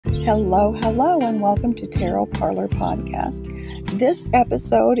Hello, and welcome to Tarot Parlor Podcast. This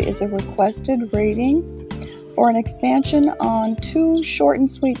episode is a requested reading for an expansion on 2 short and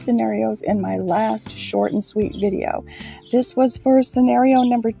sweet scenarios in my last short and sweet video. This was for scenario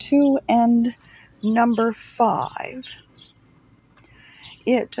number 2 and number 5.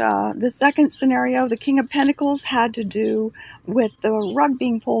 The second scenario, the King of Pentacles, had to do with the rug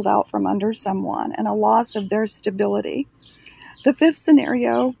being pulled out from under someone and a loss of their stability. The 5th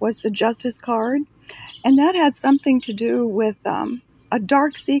scenario was the Justice card, and that had something to do with a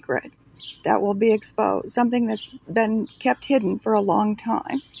dark secret that will be exposed, something that's been kept hidden for a long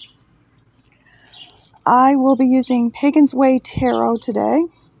time. I will be using Pagan's Way Tarot today.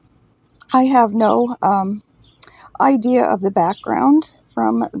 I have no idea of the background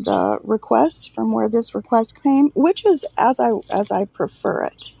from the request, from where this request came, which is as I prefer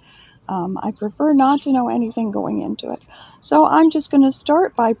it. I prefer not to know anything going into it. So I'm just going to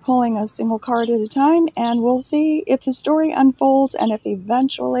start by pulling a single card at a time, and we'll see if the story unfolds and if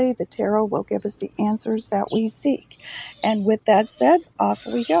eventually the tarot will give us the answers that we seek. And with that said, off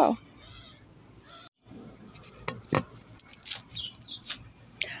we go.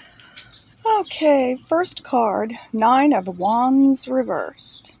 Okay, first card, 9 of Wands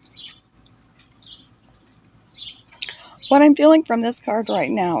reversed. What I'm feeling from this card right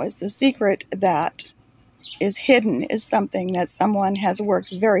now is the secret that is hidden is something that someone has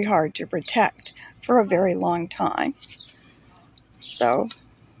worked very hard to protect for a very long time. So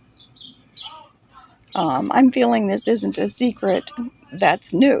I'm feeling this isn't a secret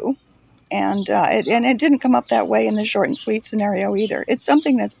that's new. And it didn't come up that way in the short and sweet scenario either. It's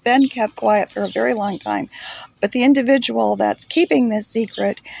something that's been kept quiet for a very long time. But the individual that's keeping this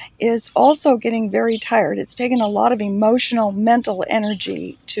secret is also getting very tired. It's taken a lot of emotional, mental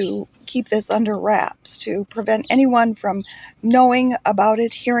energy to keep this under wraps, to prevent anyone from knowing about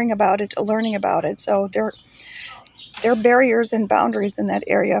it, hearing about it, learning about it. So their barriers and boundaries in that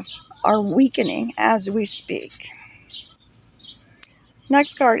area are weakening as we speak.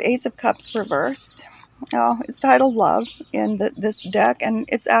 Next card, Ace of Cups reversed. It's titled Love in this deck, and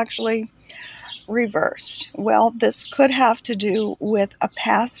it's actually reversed. Well, this could have to do with a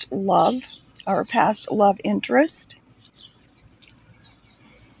past love or a past love interest,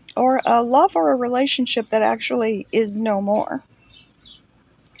 or a love or a relationship that actually is no more.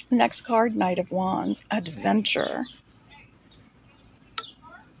 Next card, Knight of Wands, Adventure.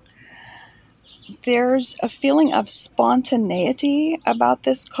 There's a feeling of spontaneity about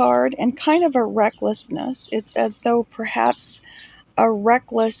this card and kind of a recklessness. It's as though perhaps a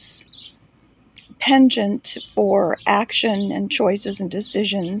reckless penchant for action and choices and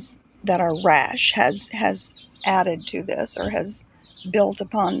decisions that are rash has added to this or has built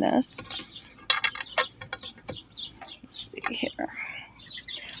upon this. Let's see here.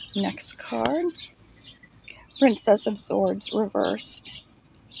 Next card, Princess of Swords reversed.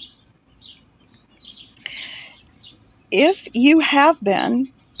 If you have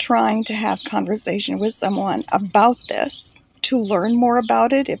been trying to have conversation with someone about this, to learn more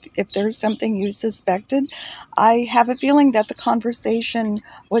about it, if there's something you suspected, I have a feeling that the conversation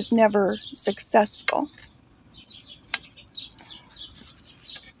was never successful.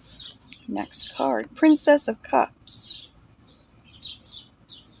 Next card, Princess of Cups.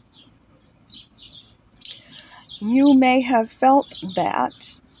 You may have felt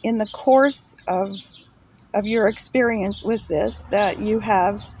that in the course of your experience with this, that you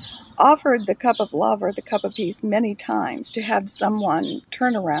have offered the cup of love or the cup of peace many times to have someone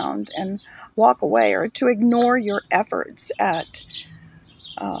turn around and walk away, or to ignore your efforts at,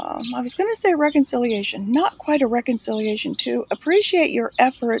 I was going to say reconciliation, not quite a reconciliation, to appreciate your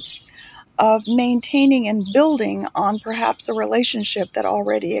efforts of maintaining and building on perhaps a relationship that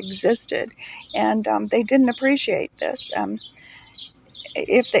already existed. And they didn't appreciate this.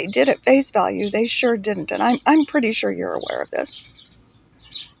 If they did at face value, they sure didn't. And I'm pretty sure you're aware of this.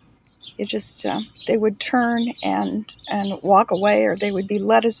 It just, they would turn and walk away, or they would be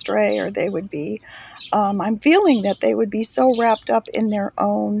led astray, or they would be, I'm feeling that they would be so wrapped up in their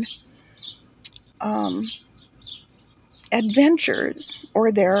own adventures,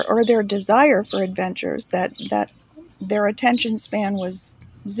 or their desire for adventures, that their attention span was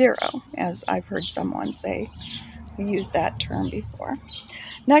zero, as I've heard someone say. We used that term before.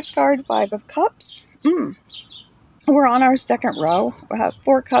 Next card, 5 of Cups. We're on our second row.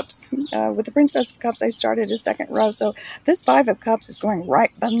 4 cups. With the Princess of Cups, I started a second row. So this 5 of Cups is going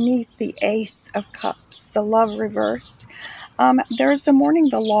right beneath the Ace of Cups, the love reversed. There's a mourning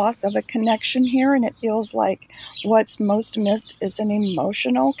the loss of a connection here, and it feels like what's most missed is an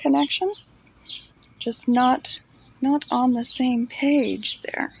emotional connection. Just not on the same page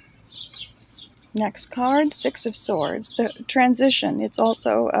there. Next card, Six of Swords, the transition. It's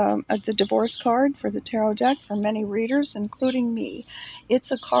also the divorce card for the tarot deck for many readers, including me.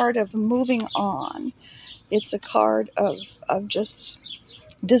 It's a card of moving on. It's a card of just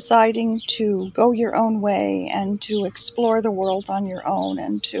deciding to go your own way and to explore the world on your own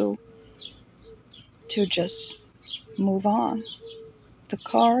and to just move on. The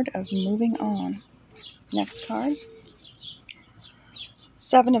card of moving on. Next card.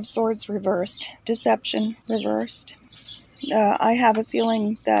 Seven of Swords reversed. Deception reversed. I have a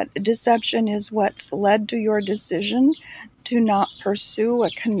feeling that deception is what's led to your decision to not pursue a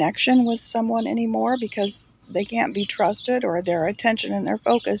connection with someone anymore because they can't be trusted, or their attention and their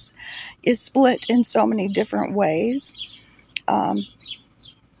focus is split in so many different ways. And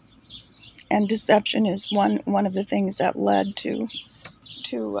deception is one of the things that led to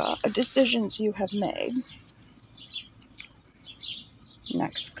decisions you have made.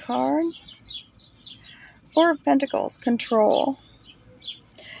 Next card. Four of Pentacles, control.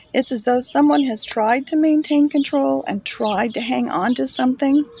 It's as though someone has tried to maintain control and tried to hang on to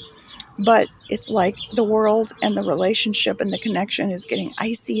something, but it's like the world and the relationship and the connection is getting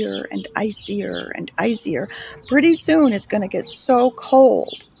icier and icier and icier. Pretty soon it's going to get so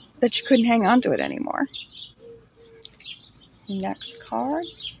cold that you couldn't hang on to it anymore. Next card.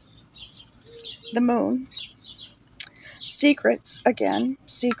 The Moon. Secrets, again,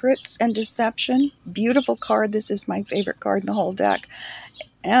 secrets and deception. Beautiful card. This is my favorite card in the whole deck.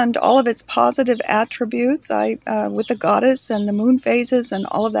 And all of its positive attributes, with the goddess and the moon phases and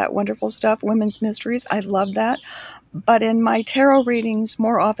all of that wonderful stuff, women's mysteries, I love that. But in my tarot readings,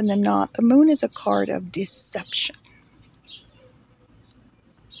 more often than not, the moon is a card of deception.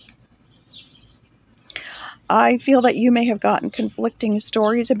 I feel that you may have gotten conflicting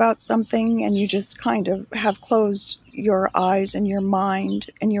stories about something and you just kind of have closed your eyes and your mind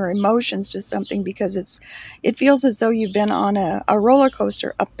and your emotions to something because it feels as though you've been on a roller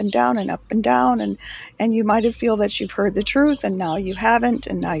coaster up and down and up and down, and you might have feel that you've heard the truth and now you haven't,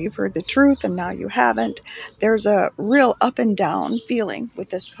 and now you've heard the truth and now you haven't. There's a real up and down feeling with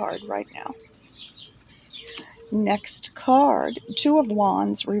this card right now. Next card, Two of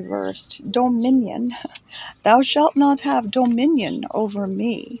Wands reversed, dominion. Thou shalt not have dominion over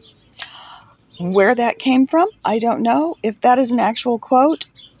me. Where that came from, I don't know. If that is an actual quote,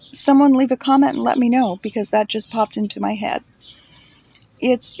 someone leave a comment and let me know, because that just popped into my head.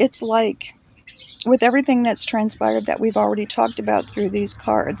 It's like, with everything that's transpired that we've already talked about through these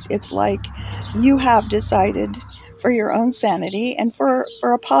cards, it's like you have decided for your own sanity and for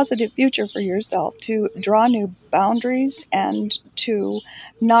a positive future for yourself to draw new boundaries and to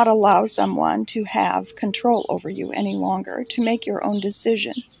not allow someone to have control over you any longer, to make your own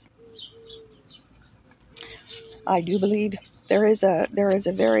decisions. I do believe there is a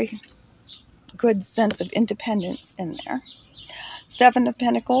very good sense of independence in there. Seven of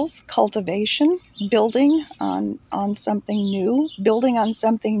Pentacles, cultivation, building on something new, building on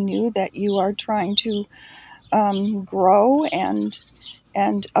something new that you are trying to grow, and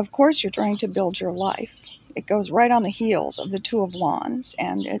of course you're trying to build your life. It goes right on the heels of the Two of Wands,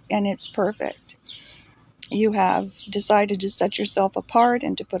 and it's perfect. You have decided to set yourself apart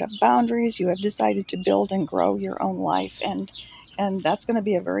and to put up boundaries. You have decided to build and grow your own life, and that's going to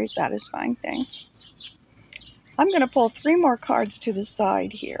be a very satisfying thing. I'm going to pull three more cards to the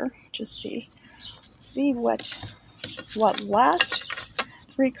side here. Just see what last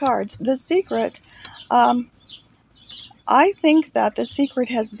three cards. The secret. I think that the secret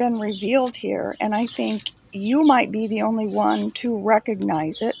has been revealed here, and I think you might be the only one to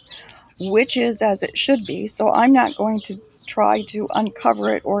recognize it, which is as it should be. So I'm not going to try to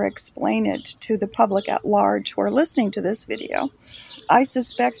uncover it or explain it to the public at large who are listening to this video. I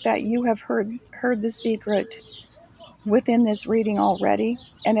suspect that you have heard the secret within this reading already,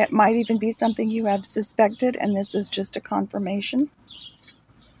 and it might even be something you have suspected, and this is just a confirmation.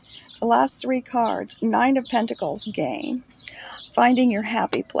 The last three cards, Nine of Pentacles, gain. Finding your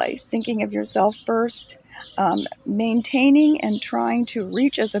happy place, thinking of yourself first, maintaining and trying to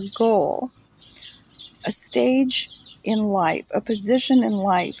reach as a goal a stage in life, a position in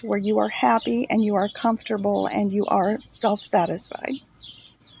life where you are happy and you are comfortable and you are self-satisfied.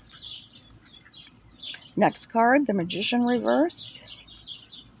 Next card, the Magician reversed.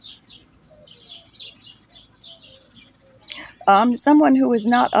 Someone who is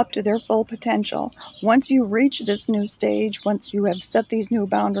not up to their full potential. Once you reach this new stage, once you have set these new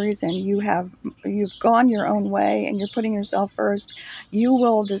boundaries and you've gone your own way and you're putting yourself first, you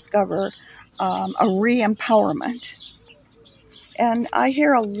will discover a re-empowerment. And I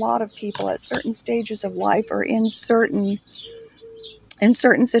hear a lot of people at certain stages of life or in certain in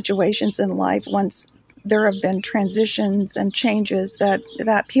certain situations in life, once there have been transitions and changes,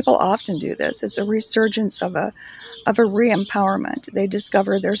 that people often do this. It's a resurgence of a re-empowerment. They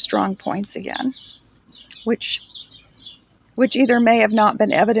discover their strong points again, which either may have not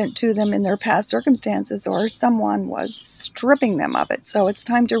been evident to them in their past circumstances, or someone was stripping them of it. So it's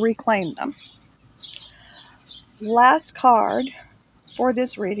time to reclaim them. Last card for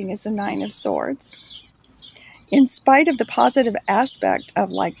this reading is the Nine of Swords. In spite of the positive aspect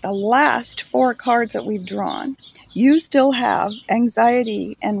of like the last 4 cards that we've drawn, you still have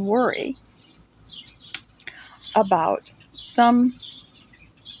anxiety and worry about some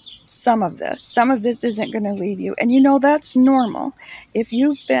of this. Some of this isn't going to leave you. And you know, that's normal. If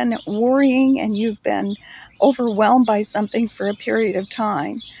you've been worrying and you've been overwhelmed by something for a period of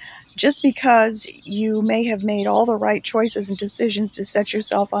time, just because you may have made all the right choices and decisions to set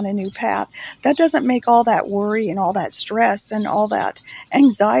yourself on a new path, that doesn't make all that worry and all that stress and all that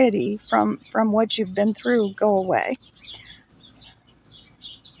anxiety from what you've been through go away.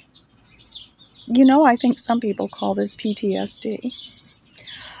 You know, I think some people call this PTSD.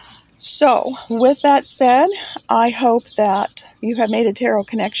 So, with that said, I hope that you have made a tarot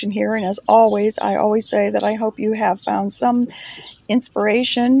connection here. And as always, I always say that I hope you have found some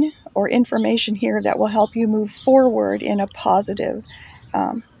inspiration or information here that will help you move forward in a positive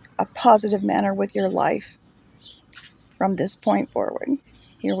manner with your life from this point forward.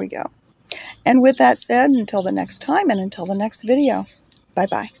 Here we go. And with that said, until the next time and until the next video,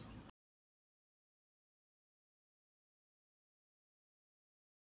 bye-bye.